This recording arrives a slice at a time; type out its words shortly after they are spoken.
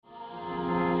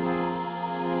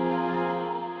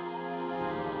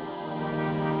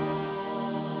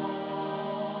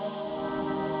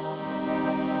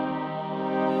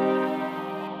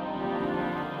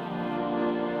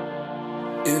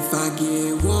If I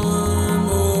get one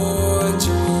more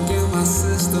drink in my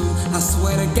system, I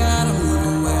swear to God I'm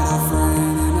leaving with a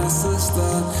friend and a sister.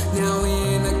 Now we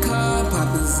in the car,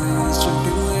 popping Zans,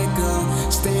 drinking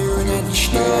liquor, staring at the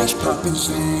stars, popping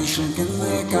Zans, drinking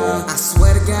liquor. I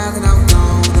swear to God that I'm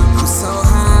gone. I'm so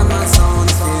high, my zone.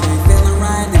 If it ain't feeling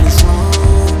right, then it's wrong.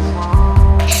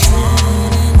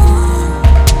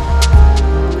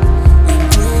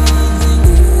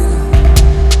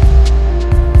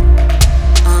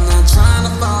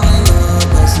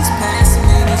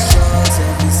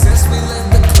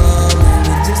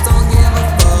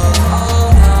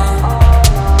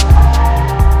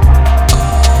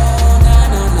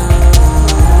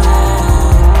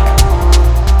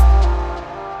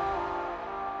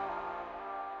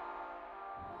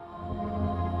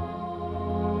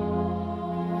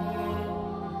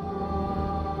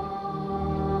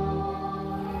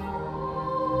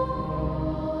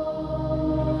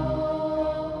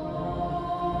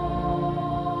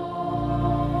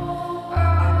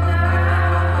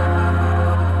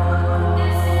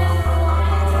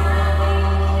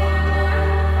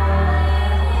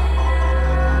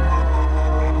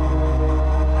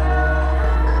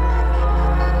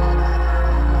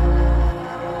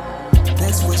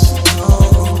 That's what she told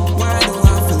me. Why do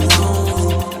I feel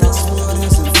lonely? This world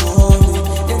isn't for me.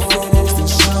 If it is, then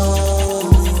show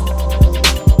me.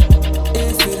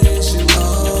 If it is, you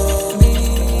owe me.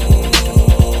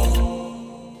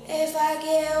 If I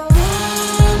get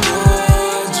one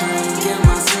more drink in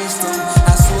my system,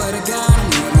 I swear to God I'm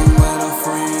living with a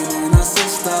friend and a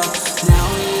sister. Now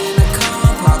we in the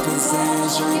car, popping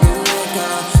Zans, drinking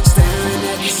liquor, staring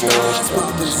at the stars,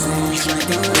 popping Zans,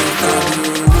 drinking liquor.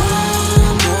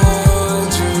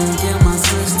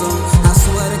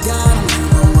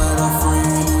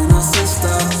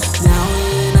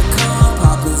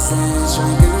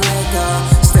 Drinking liquor,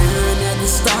 staring at the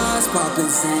stars, popping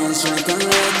Zans, drinking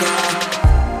liquor.